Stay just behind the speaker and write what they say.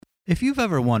If you've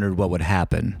ever wondered what would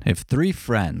happen if three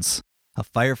friends, a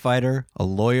firefighter, a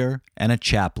lawyer, and a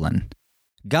chaplain,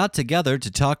 got together to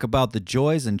talk about the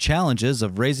joys and challenges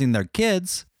of raising their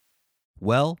kids,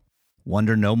 well,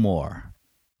 wonder no more.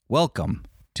 Welcome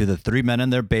to the Three Men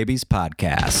and Their Babies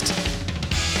podcast.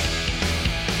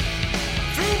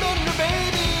 Three Men and Their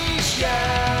Babies, yeah.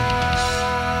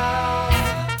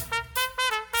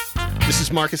 This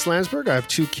is Marcus Landsberg. I have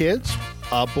two kids,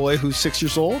 a boy who's 6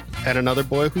 years old and another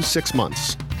boy who's 6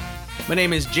 months. My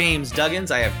name is James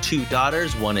Duggins. I have two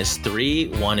daughters. One is 3,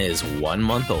 one is 1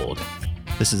 month old.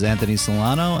 This is Anthony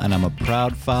Solano, and I'm a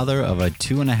proud father of a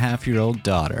 2.5-year-old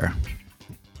daughter.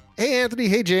 Hey, Anthony.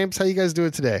 Hey, James. How you guys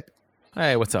doing today?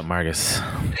 Hey, what's up, Marcus?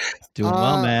 Doing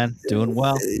well, man. Doing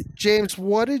well. James,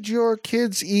 what did your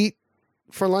kids eat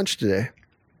for lunch today?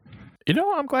 You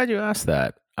know, I'm glad you asked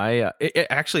that. It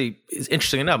actually is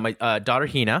interesting enough. My daughter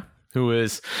Hina, who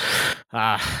is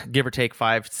give or take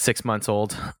 5-6 months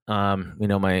old. You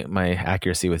know, my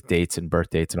accuracy with dates and birth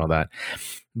dates and all that.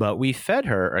 But we fed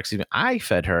her, or excuse me, I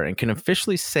fed her, and can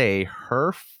officially say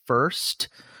her first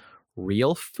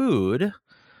real food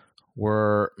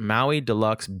were Maui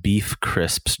Deluxe Beef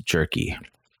Crisps jerky.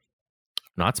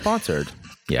 Not sponsored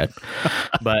yet,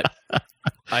 but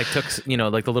I took, you know,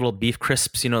 like the little beef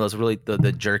crisps, you know, those really,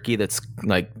 the jerky that's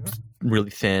like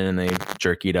really thin and they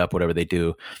jerky it up, whatever they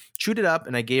do, chewed it up.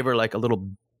 And I gave her like a little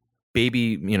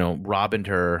baby, you know, robined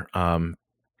her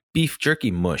beef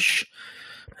jerky mush.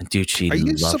 And dude, she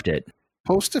loved it.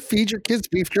 Supposed to feed your kids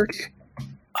beef jerky?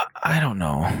 I don't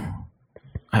know.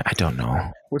 I don't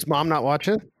know. Was mom not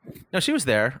watching? No, she was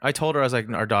there. I told her, I was like,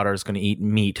 our daughter is going to eat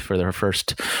meat for her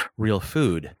first real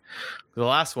food. The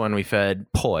last one we fed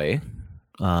poi,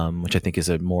 which I think is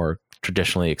a more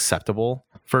traditionally acceptable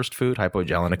first food,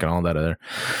 hypogelenic and all that other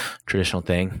traditional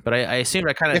thing. But I assumed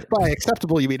I kind of... If by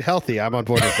acceptable you mean healthy, I'm on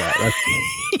board with that.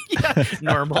 Yeah,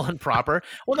 normal and proper.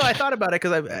 Well, no, I thought about it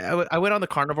because I went on the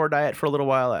carnivore diet for a little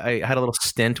while. I had a little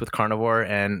stint with carnivore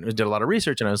and did a lot of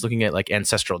research, and I was looking at like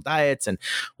ancestral diets and,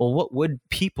 well, what would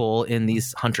people in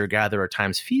these hunter-gatherer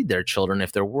times feed their children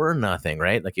if there were nothing,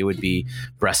 right? Like it would be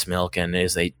breast milk, and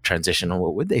as they transition,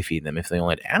 what would they feed them if they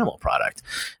only had animal product?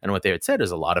 And what they had said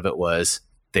is a lot of it was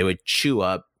they would chew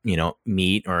up, you know,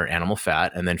 meat or animal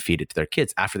fat and then feed it to their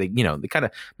kids after they, you know, they kind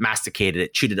of masticated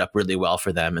it, chewed it up really well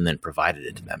for them and then provided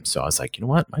it to them. So I was like, you know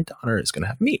what? My daughter is going to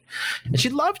have meat. And she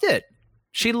loved it.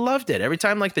 She loved it. Every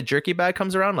time like the jerky bag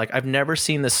comes around, like I've never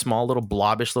seen this small little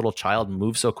blobbish little child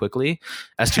move so quickly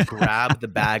as to grab the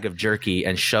bag of jerky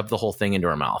and shove the whole thing into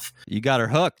her mouth. You got her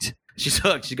hooked. She's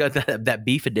hooked. She got that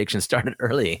beef addiction started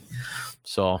early.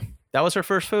 So that was her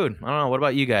first food. I don't know. What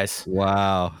about you guys?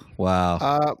 Wow.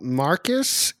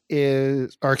 Maxie,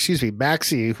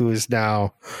 who is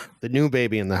now the new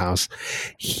baby in the house,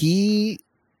 he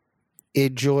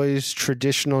enjoys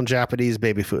traditional Japanese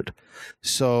baby food.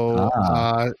 So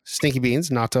stinky beans,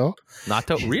 natto.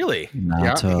 Natto? Really?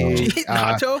 Natto.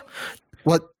 Yeah, Natto?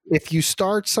 What if you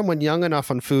start someone young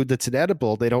enough on food that's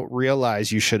inedible, they don't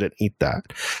realize you shouldn't eat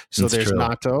that. So That's there's true.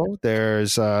 natto,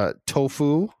 there's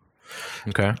tofu,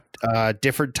 Okay.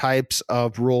 different types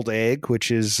of rolled egg, which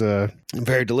is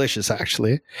very delicious,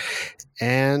 actually.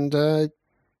 And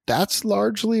that's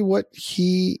largely what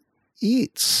he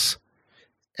eats.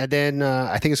 And then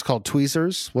I think it's called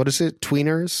tweezers. What is it?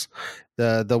 Tweeners?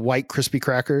 The white crispy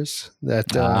crackers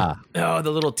that Oh,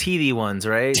 the little teethy ones,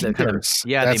 right? That kind of, Teethers.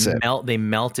 yeah, That's they it. melt. They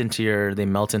melt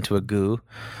into a goo.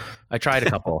 I tried a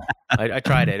couple. I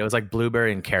tried it. It was like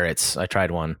blueberry and carrots. I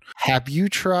tried one. Have you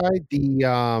tried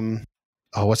the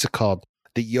what's it called?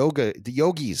 The yogis. The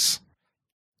yogis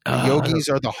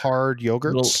are the hard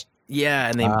yogurts. Yeah,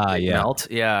 and they melt.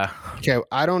 Yeah. Okay,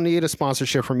 I don't need a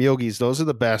sponsorship from Yogis. Those are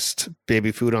the best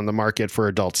baby food on the market for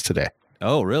adults today.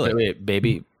 Oh, really? Wait,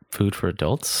 baby food for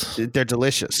adults? They're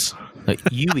delicious. Like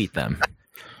you eat them.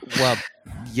 Well,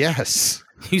 yes.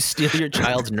 You steal your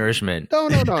child's nourishment.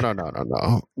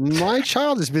 No. My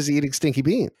child is busy eating stinky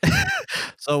bean.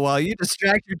 So while you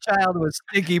distract your child with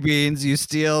stinky beans, you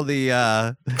steal the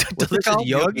what's it Delicious called?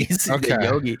 yogis. Okay.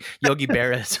 The Yogi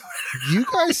Berras. You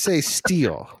guys say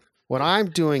steal. What I'm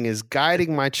doing is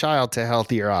guiding my child to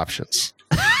healthier options.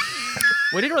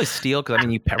 We didn't really steal because I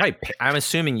mean, I'm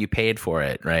assuming you paid for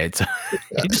it, right? So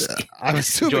you just I'm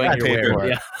assuming I enjoying your paid wear. for it.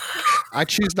 Yeah. I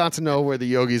choose not to know where the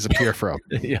yogis appear from.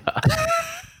 Yeah.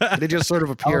 They just sort of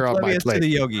appear on my Oblivious to plate. the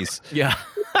yogis. Yeah.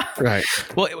 Right.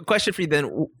 Well, question for you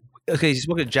then. Okay, you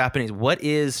spoke of Japanese. What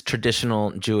is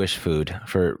traditional Jewish food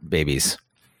for babies?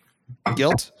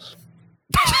 Guilt?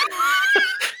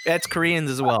 That's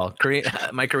Koreans as well.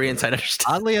 My Korean side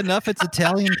understands. Oddly enough, it's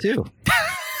Italian too.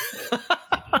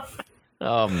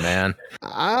 Oh man.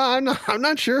 I'm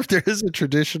not sure if there is a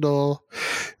traditional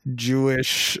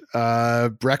Jewish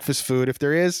breakfast food. If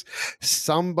there is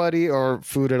somebody, or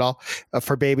food at all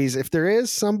for babies, if there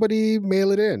is somebody,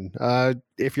 mail it in.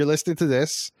 If you're listening to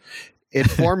this,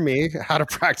 inform me how to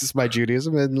practice my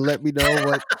Judaism and let me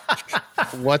know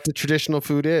what the traditional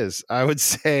food is. I would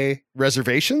say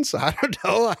reservations. I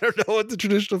don't know what the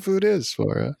traditional food is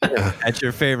for. At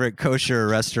your favorite kosher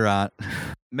restaurant.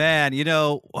 Man, I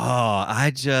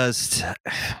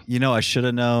should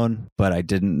have known, but I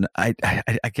didn't. I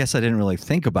guess I didn't really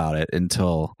think about it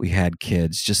until we had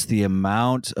kids. Just the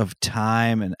amount of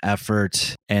time and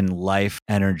effort and life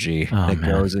energy that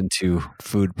goes into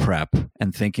food prep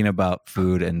and thinking about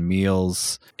food and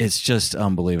meals. It's just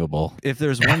unbelievable. If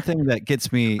there's one thing that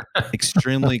gets me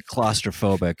extremely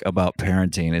claustrophobic about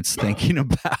parenting, it's thinking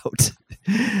about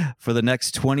for the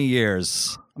next 20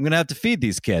 years, I'm going to have to feed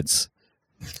these kids.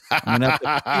 I'm going to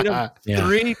have to feed them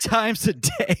 3 times a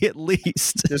day at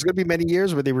least. There's going to be many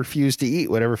years where they refuse to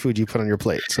eat whatever food you put on your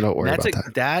plate. So don't worry about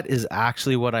that. That is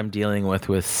actually what I'm dealing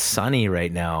with Sunny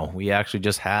right now. We actually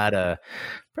just had a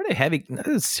pretty heavy,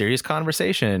 serious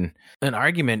conversation, an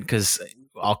argument, because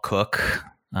I'll cook.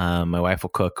 My wife will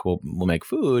cook. We'll make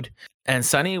food. And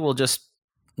Sunny will just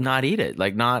not eat it.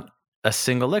 Like, not a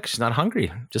single lick. She's not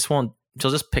hungry. Just won't. She'll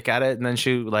just pick at it, and then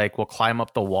she will climb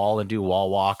up the wall and do wall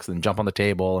walks and jump on the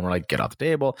table, and we're like, get off the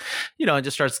table, and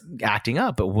just starts acting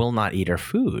up, but will not eat our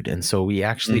food. And so we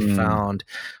actually found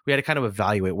we had to kind of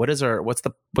evaluate what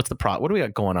do we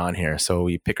got going on here. So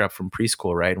we pick her up from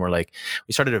preschool, right? And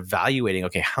we started evaluating,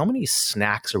 okay, how many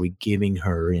snacks are we giving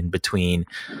her in between,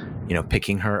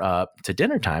 picking her up to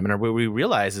dinner time? And what we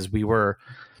realized is we were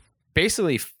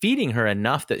basically feeding her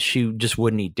enough that she just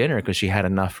wouldn't eat dinner because she had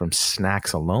enough from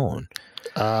snacks alone.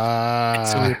 And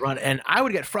so we'd run, and I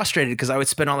would get frustrated because I would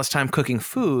spend all this time cooking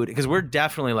food, because we're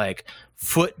definitely like,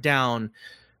 foot down.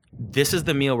 This is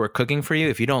the meal we're cooking for you.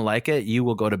 If you don't like it, you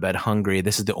will go to bed hungry.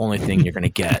 This is the only thing you're going to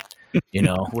get.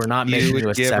 We're not making you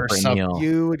a separate meal.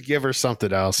 You would give her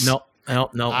something else. No.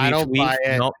 I don't buy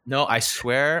it. No, I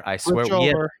swear.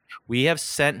 We have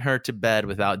sent her to bed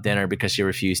without dinner because she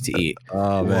refused to eat.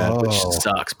 Oh man, which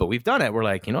sucks. But we've done it. We're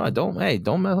like, don't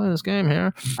mess with this game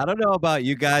here. I don't know about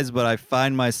you guys, but I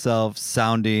find myself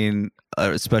sounding,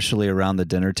 especially around the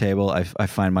dinner table, I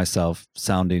find myself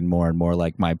sounding more and more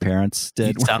like my parents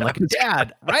did. You sound like a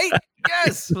dad, right?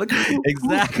 Yes.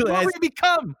 Exactly. What have we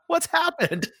become? What's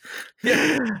happened?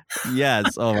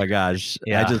 Yes. Oh my gosh.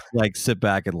 Yeah. I just sit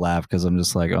back and laugh because I'm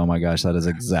just like, oh my gosh, that is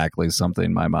exactly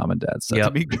something my mom and dad said to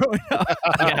me growing up.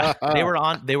 Yeah.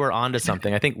 They were onto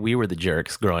something. I think we were the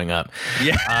jerks growing up.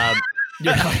 Yeah.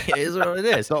 It is what it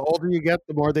is. The older you get,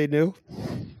 the more they knew.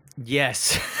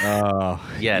 Yes. Oh,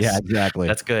 yes. Yeah, exactly.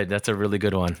 That's good. That's a really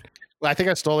good one. Well, I think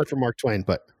I stole it from Mark Twain,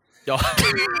 but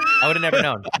I would have never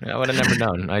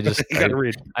known.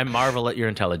 I marvel at your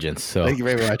intelligence. So thank you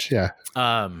very much.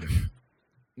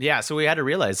 Yeah. So we had to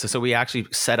realize. So we actually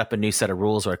set up a new set of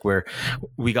rules, like where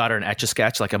we got her an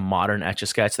Etch-a-Sketch, like a modern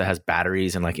Etch-a-Sketch that has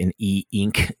batteries and like an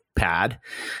e-ink pad,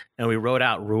 and we wrote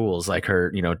out rules like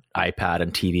her, iPad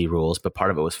and TV rules. But part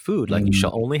of it was food, like you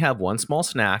shall only have one small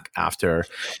snack after,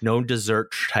 no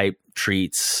dessert type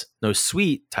treats, no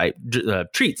sweet type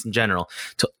treats in general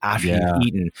till after you've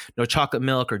eaten, no chocolate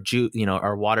milk or juice,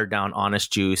 or watered down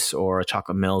Honest Juice or a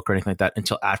chocolate milk or anything like that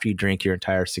until after you drink your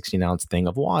entire 16-ounce thing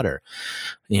of water.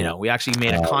 We actually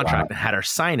made a contract and had her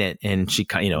sign it, and she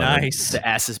nice. The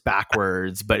S is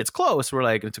backwards, but it's close. We're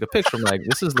like, I took a picture. I'm like,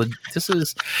 this is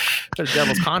the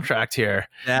devil's contract here.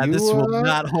 Yeah, this will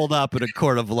not hold up in a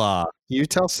court of law. You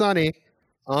tell Sonny,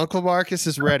 Uncle Marcus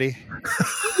is ready.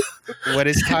 When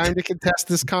it's time to contest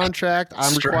this contract,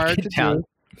 I'm required to do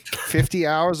 50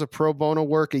 hours of pro bono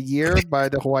work a year by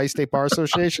the Hawaii State Bar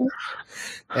Association.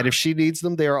 And if she needs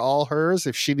them, they are all hers.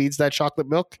 If she needs that chocolate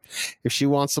milk, if she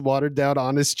wants some watered down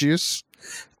Honest Juice,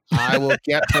 I will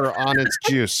get her Honest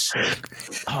Juice.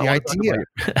 The idea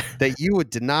that you would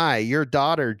deny your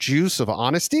daughter juice of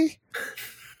honesty?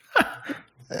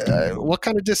 What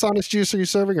kind of dishonest juice are you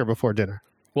serving her before dinner?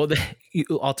 Well,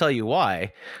 I'll tell you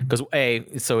why. Because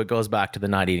so it goes back to the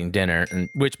not eating dinner, and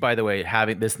which, by the way,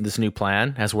 having this new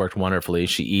plan has worked wonderfully.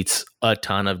 She eats a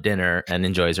ton of dinner and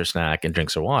enjoys her snack and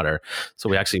drinks her water. So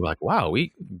we actually were like, wow,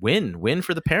 we win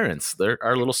for the parents.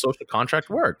 Our little social contract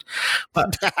worked.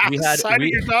 But we had signing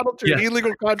your daughter to an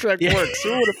illegal contract works.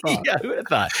 Who would have thought? Yeah, who would have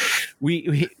thought?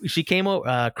 She came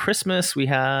over Christmas. We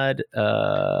had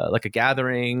like a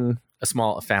gathering. A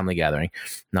small family gathering,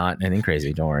 not anything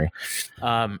crazy. Don't worry.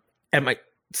 And my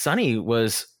Sunny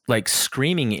was like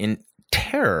screaming in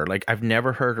terror. Like I've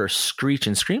never heard her screech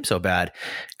and scream so bad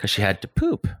because she had to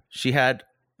poop. She had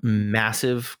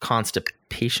massive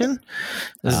constipation.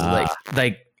 This is like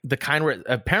the kind where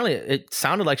apparently it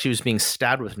sounded like she was being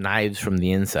stabbed with knives from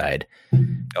the inside.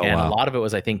 Oh, and wow. a lot of it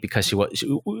was, I think, because it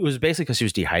was basically because she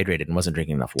was dehydrated and wasn't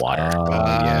drinking enough water.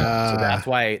 Yeah. So that's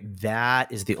why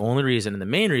that is the only reason and the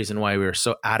main reason why we were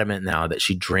so adamant now that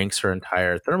she drinks her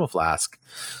entire thermal flask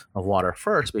of water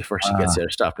first before she gets the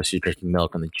other stuff, because she's drinking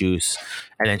milk and the juice,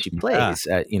 and then she plays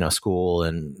at school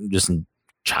and just in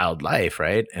child life,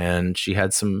 right? And she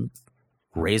had some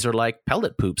razor-like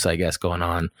pellet poops, I guess, going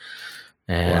on.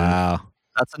 And Wow.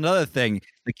 That's another thing.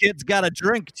 The kids got to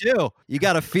drink too. You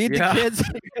got to feed the kids.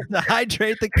 You got to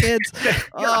hydrate the kids.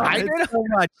 It's so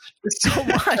much. It's so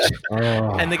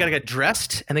much. And they got to get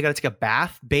dressed and they got to take a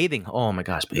bath, bathing. Oh my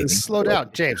gosh, bathing. Slow down,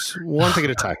 James. One thing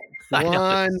at a time. I know,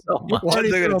 One it's so much.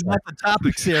 thing at a time. The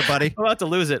topics here, buddy. I'm about to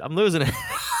lose it. I'm losing it.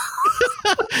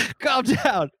 Calm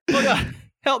down. Oh God,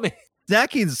 help me.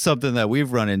 Snacking's something that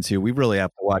we've run into. We really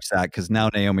have to watch that because now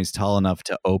Naomi's tall enough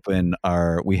to open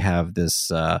we have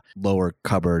this lower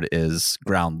cupboard is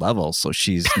ground level. So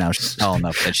she's tall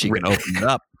enough that she can open it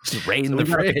up. Just right in the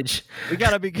fridge. We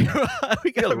gotta be careful.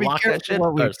 We gotta be Lock that shit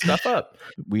careful. or stuff up.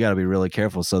 We gotta be really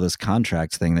careful. So this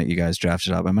contract thing that you guys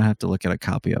drafted up, I might have to look at a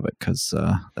copy of it because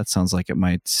that sounds like it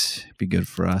might be good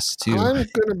for us too. I'm going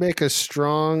to make a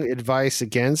strong advice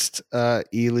against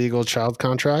illegal child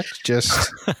contract.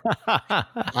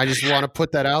 I just want to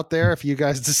put that out there. If you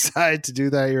guys decide to do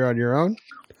that, you're on your own.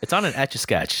 It's on an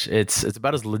Etch-a-Sketch. It's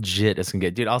about as legit as can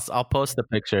get, dude. I'll post the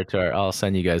picture to her. I'll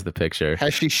send you guys the picture.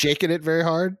 Has she shaken it very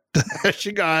hard? Has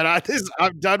she gone,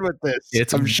 I'm done with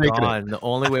this. I'm shaking gone. The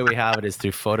only way we have it is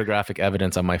through photographic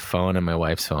evidence on my phone and my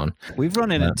wife's phone. We've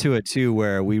run into it too,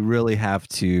 where we really have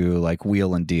to like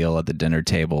wheel and deal at the dinner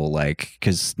table, like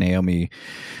because Naomi,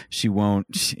 she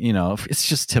won't, it's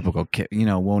just typical kid,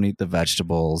 won't eat the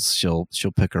vegetables. She'll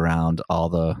pick around all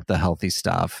the healthy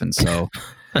stuff, and so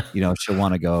she'll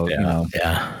want to go,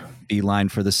 beeline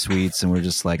for the sweets, and we're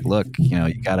just like, look,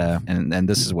 you gotta, and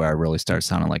this is where I really start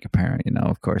sounding like a parent.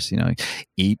 Of course,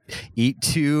 eat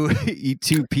two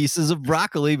pieces of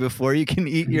broccoli before you can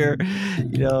eat your,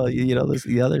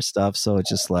 the other stuff. So it's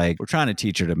just like we're trying to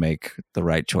teach her to make the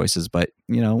right choices, but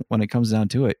when it comes down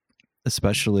to it,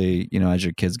 especially as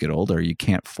your kids get older, you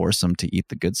can't force them to eat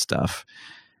the good stuff.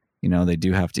 They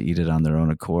do have to eat it on their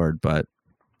own accord, but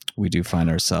we do find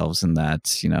ourselves in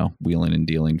that, wheeling and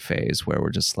dealing phase where we're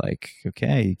just like,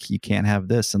 okay, you can't have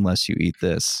this unless you eat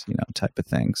this, type of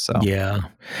thing. So yeah,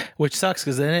 which sucks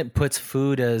because then it puts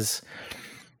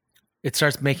it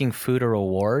starts making food a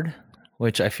reward,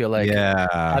 which I feel like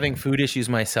having food issues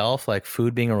myself, like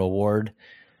food being a reward,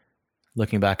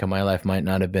 looking back on my life might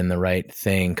not have been the right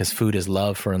thing because food is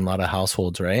love for a lot of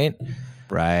households, right?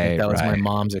 Right. That was my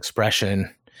mom's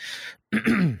expression.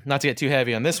 Not to get too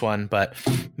heavy on this one, but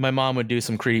my mom would do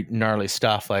some gnarly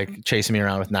stuff like chasing me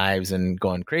around with knives and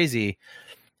going crazy.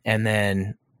 And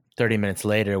then 30 minutes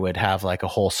later would have like a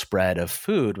whole spread of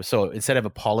food. So instead of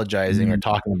apologizing or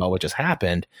talking about what just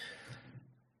happened,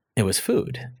 it was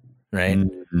food. Right.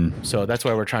 Mm-hmm. So that's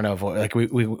why we're trying to avoid, like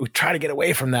we try to get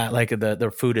away from that. Like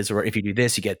the food is, if you do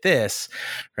this, you get this.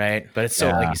 Right. But it's so,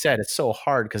 like you said, it's so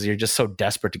hard because you're just so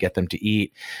desperate to get them to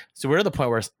eat. So we're at the point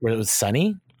where it was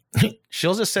Sunny.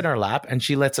 She'll just sit in our lap and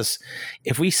she lets us,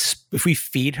 if we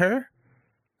feed her,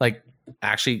 like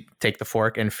actually take the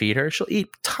fork and feed her, she'll eat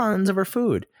tons of her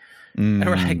food. And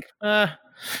we're like,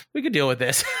 we could deal with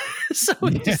this. So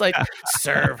we just like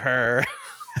serve her.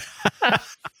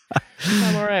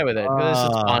 I'm all right with it. It's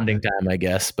just bonding time, I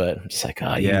guess. But I'm just like,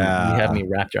 you have me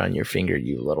wrapped around your finger,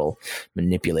 you little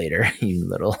manipulator, you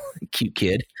little cute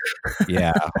kid.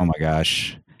 Yeah. Oh my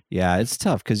gosh. Yeah, it's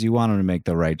tough because you want them to make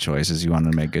the right choices. You want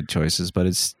them to make good choices, but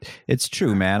it's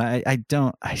true, man. I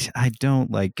don't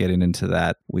like getting into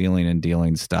that wheeling and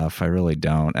dealing stuff. I really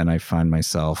don't, and I find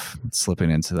myself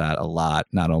slipping into that a lot.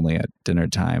 Not only at dinner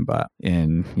time, but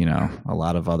in a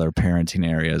lot of other parenting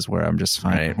areas where I'm just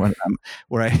fine.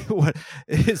 Right. What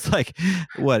is like?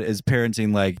 What is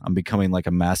parenting like? I'm becoming like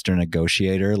a master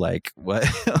negotiator. Like what?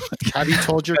 Have you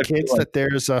told your kids that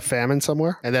there's a famine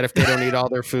somewhere, and that if they don't eat all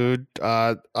their food,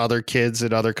 other kids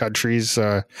in other countries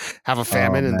have a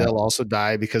famine and they'll also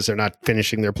die because they're not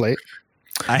finishing their plate?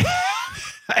 I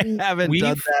haven't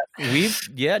done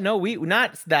that. We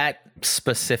not that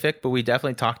specific, but we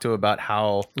definitely talked to her about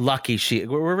how lucky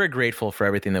we're very grateful for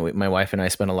everything that my wife and I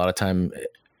spend a lot of time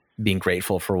being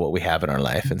grateful for what we have in our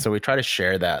life. And so we try to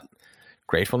share that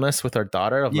gratefulness with our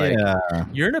daughter of like,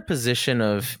 you're in a position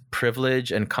of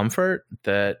privilege and comfort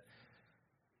that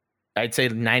I'd say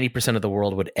 90% of the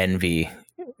world would envy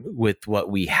with what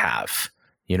we have.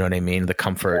 You know what I mean? The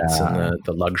comforts and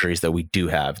the luxuries that we do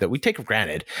have that we take for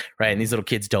granted, right? And these little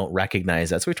kids don't recognize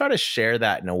that. So we try to share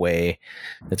that in a way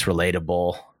that's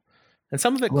relatable. And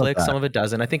some of it clicks, some of it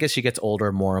doesn't. I think as she gets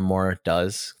older, more and more it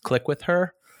does click with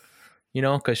her, you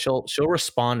know, because she'll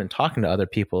respond and talking to other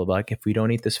people like, if we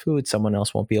don't eat this food, someone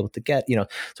else won't be able to get, you know.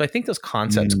 So I think those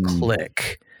concepts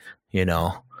click, you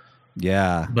know.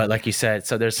 Yeah. But like you said,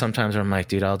 so there's sometimes where I'm like,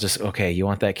 dude, I'll just, okay, you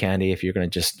want that candy? If you're going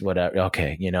to just whatever,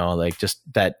 okay, you know, like just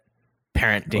that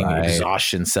parenting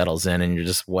exhaustion settles in and you're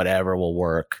just whatever will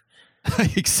work.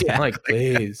 Exactly. Like,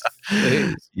 please.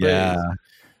 Yeah.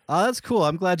 Oh, that's cool.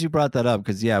 I'm glad you brought that up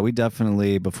because, we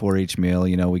definitely, before each meal,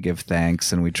 you know, we give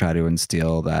thanks and we try to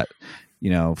instill that, you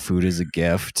know, food is a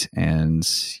gift and,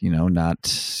 you know,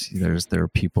 there are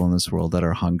people in this world that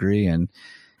are hungry and,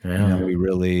 you know, we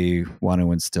really want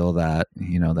to instill that,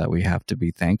 you know, that we have to be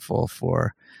thankful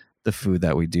for the food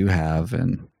that we do have.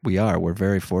 And we're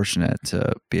very fortunate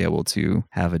to be able to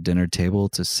have a dinner table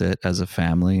to sit as a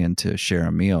family and to share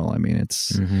a meal. I mean,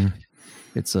 it's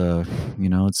a, you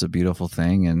know, it's a beautiful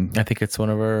thing. And I think it's one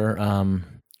of our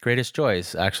greatest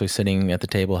joys, actually sitting at the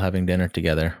table, having dinner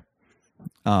together.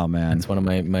 Oh man. It's one of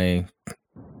my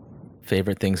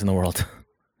favorite things in the world.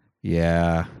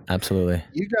 Yeah, absolutely.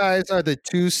 You guys are the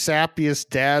two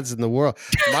sappiest dads in the world.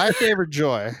 My favorite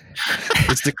joy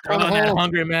is to come home,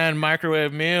 hungry man,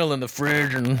 microwave meal in the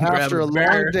fridge, and after a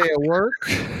long day of work.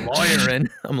 I'm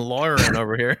lawyering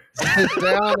over here. Sit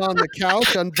down on the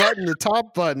couch, unbutton the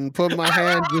top button, put my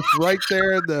hand just right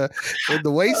there in the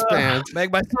waistband,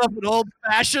 make myself an old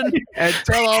fashioned, and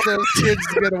tell all those kids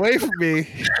to get away from me.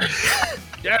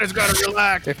 Daddy's got to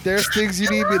relax. If there's things you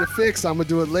need me to fix, I'm going to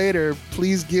do it later.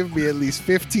 Please give me at least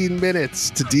 15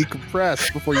 minutes to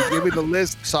decompress before you give me the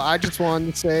list. So I just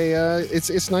wanted to say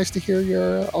it's nice to hear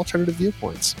your alternative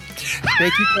viewpoints.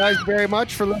 Thank you guys very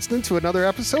much for listening to another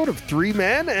episode of Three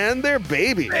Men and Their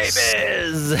Babies.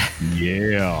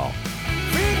 Yeah.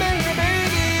 Three men and their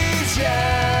babies,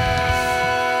 yeah.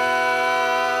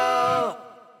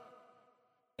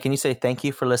 Can you say thank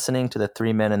you for listening to the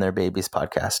Three Men and Their Babies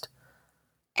podcast?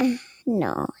 No,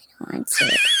 I don't want to.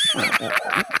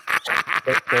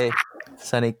 Hey,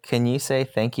 Sonny, can you say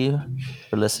thank you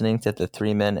for listening to the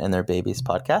Three Men and Their Babies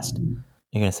podcast?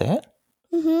 You're going to say it?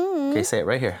 Mm-hmm. Okay, say it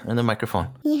right here in the microphone.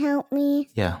 Can you help me?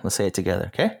 Yeah, let's say it together,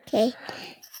 okay? Okay.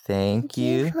 Thank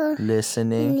you for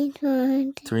listening.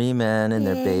 Three Men and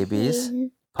Their Babies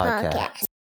podcast.